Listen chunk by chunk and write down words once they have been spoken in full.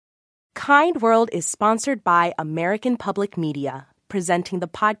Kind World is sponsored by American Public Media, presenting the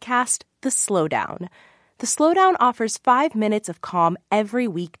podcast, The Slowdown. The Slowdown offers 5 minutes of calm every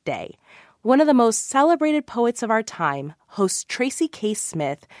weekday. One of the most celebrated poets of our time, host Tracy K.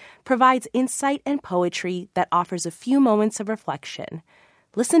 Smith, provides insight and poetry that offers a few moments of reflection.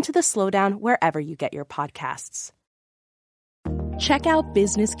 Listen to The Slowdown wherever you get your podcasts. Check out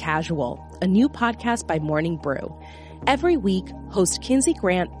Business Casual, a new podcast by Morning Brew. Every week, host Kinsey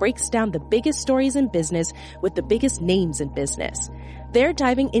Grant breaks down the biggest stories in business with the biggest names in business. They're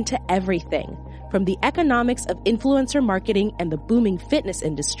diving into everything, from the economics of influencer marketing and the booming fitness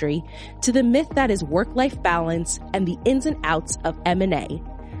industry to the myth that is work-life balance and the ins and outs of M&A.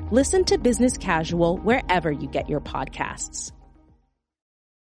 Listen to Business Casual wherever you get your podcasts.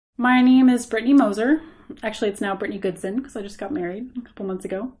 My name is Brittany Moser. Actually, it's now Brittany Goodson because I just got married a couple months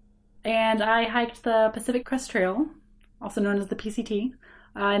ago. And I hiked the Pacific Crest Trail, also known as the PCT,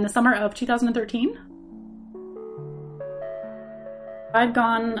 in the summer of 2013. I'd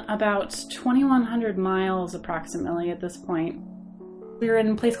gone about 2,100 miles approximately at this point. We were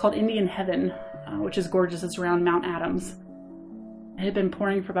in a place called Indian Heaven, which is gorgeous. It's around Mount Adams. It had been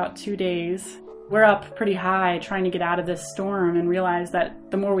pouring for about 2 days. We're up pretty high trying to get out of this storm and realized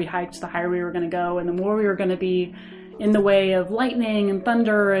that the more we hiked, the higher we were going to go and the more we were going to be in the way of lightning and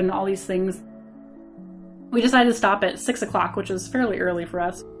thunder and all these things. We decided to stop at 6 o'clock, which was fairly early for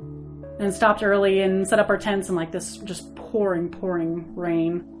us, and stopped early and set up our tents in like this just pouring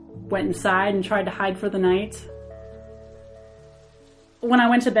rain. Went inside and tried to hide for the night. When I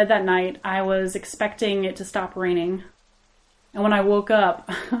went to bed that night, I was expecting it to stop raining. And when I woke up,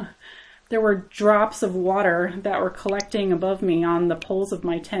 there were drops of water that were collecting above me on the poles of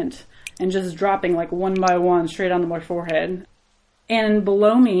my tent and just dropping like one by one straight onto my forehead. And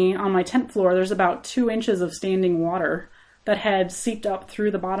below me on my tent floor, there's about 2 inches of standing water that had seeped up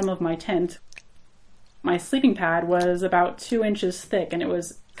through the bottom of my tent. My sleeping pad was about 2 inches thick, and it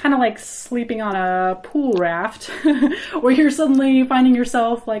was kind of like sleeping on a pool raft where you're suddenly finding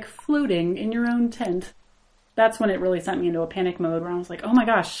yourself like floating in your own tent. That's when it really sent me into a panic mode where I was like, oh my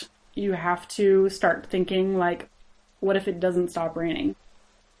gosh, you have to start thinking like, what if it doesn't stop raining?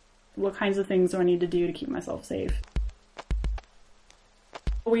 What kinds of things do I need to do to keep myself safe?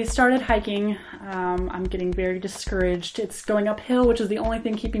 We started hiking. I'm getting very discouraged. It's going uphill, which is the only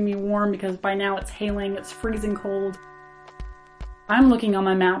thing keeping me warm because by now it's hailing, it's freezing cold. I'm looking on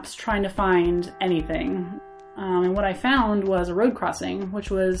my maps trying to find anything. And what I found was a road crossing, which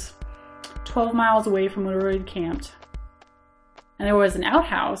was 12 miles away from where we had camped. And there was an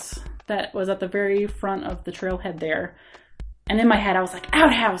outhouse that was at the very front of the trailhead there. And in my head, I was like,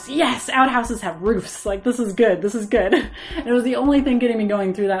 outhouse, yes, outhouses have roofs. Like, this is good, this is good. And it was the only thing getting me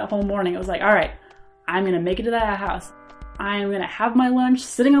going through that whole morning. It was like, all right, I'm going to make it to that outhouse. I'm going to have my lunch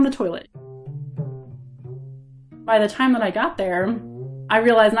sitting on the toilet. By the time that I got there, I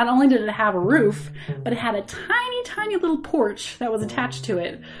realized not only did it have a roof, but it had a tiny little porch that was attached to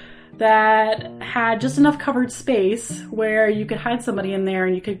it that had just enough covered space where you could hide somebody in there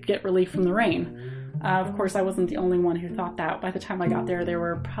and you could get relief from the rain. Of course, I wasn't the only one who thought that. By the time I got there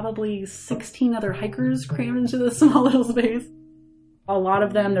were probably 16 other hikers crammed into this small little space. A lot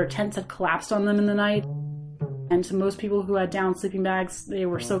of them, their tents had collapsed on them in the night. And to most people who had down sleeping bags, they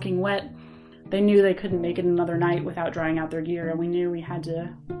were soaking wet. They knew they couldn't make it another night without drying out their gear, and we knew we had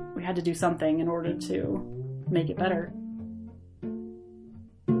to do something in order to make it better.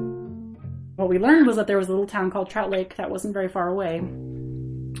 What we learned was that there was a little town called Trout Lake that wasn't very far away.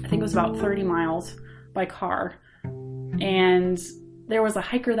 I think it was about 30 miles by car. And there was a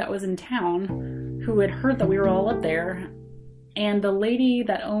hiker that was in town who had heard that we were all up there. And the lady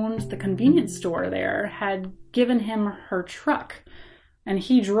that owned the convenience store there had given him her truck. And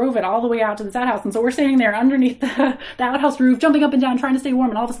he drove it all the way out to this outhouse. And so we're standing there underneath the outhouse roof, jumping up and down, trying to stay warm.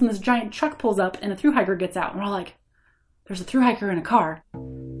 And all of a sudden this giant truck pulls up and a thru hiker gets out. And we're all like, there's a thru hiker in a car.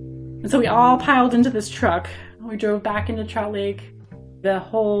 And so we all piled into this truck. We drove back into Trout Lake. The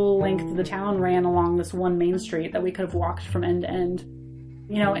whole length of the town ran along this one main street that we could have walked from end to end.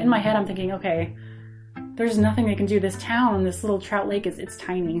 You know, in my head I'm thinking, okay, there's nothing they can do. This town, this little Trout Lake, it's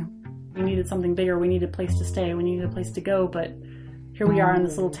tiny. We needed something bigger. We needed a place to stay. We needed a place to go. But here we are in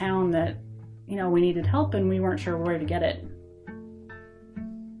this little town that, you know, we needed help and we weren't sure where to get it.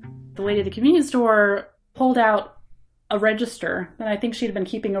 The lady at the convenience store pulled out a register that I think she'd been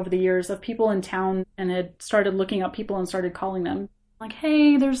keeping over the years of people in town and had started looking up people and started calling them. Like,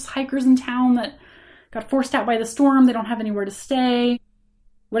 hey, there's hikers in town that got forced out by the storm. They don't have anywhere to stay.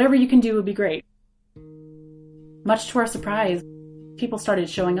 Whatever you can do would be great. Much to our surprise, people started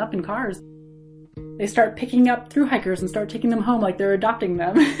showing up in cars. they start picking up through hikers and start taking them home like they're adopting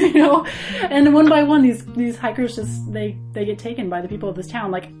them, and one by one these hikers just they get taken by the people of this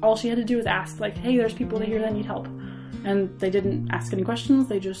town. Like, all she had to do was ask, like, hey, there's people here that need help, and they didn't ask any questions,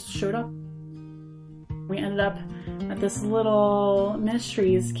 they just showed up. We ended up at this little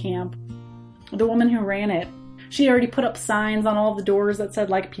ministries camp. The woman who ran it, she already put up signs on all the doors that said,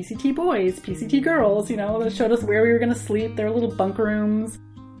 like, PCT boys, PCT girls, that showed us where we were going to sleep, their little bunk rooms.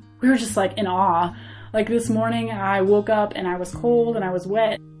 We were just, like, in awe. Like, this morning I woke up and I was cold and I was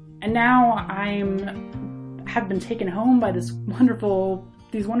wet, and now have been taken home by these wonderful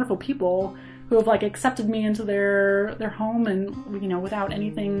people who have, like, accepted me into their home and, without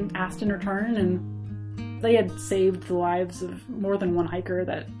anything asked in return. And they had saved the lives of more than one hiker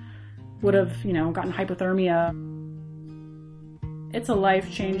that would have, gotten hypothermia. It's a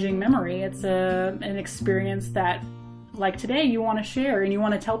life-changing memory. It's an experience that, like today, you want to share, and you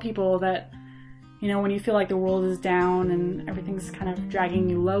want to tell people that, when you feel like the world is down and everything's kind of dragging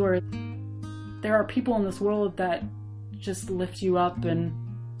you lower, there are people in this world that just lift you up, and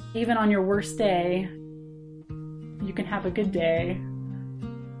even on your worst day, you can have a good day.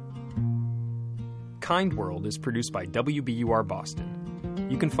 Kind World is produced by WBUR Boston.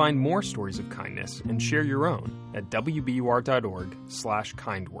 You can find more stories of kindness and share your own at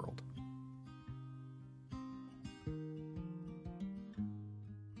wbur.org/kindworld.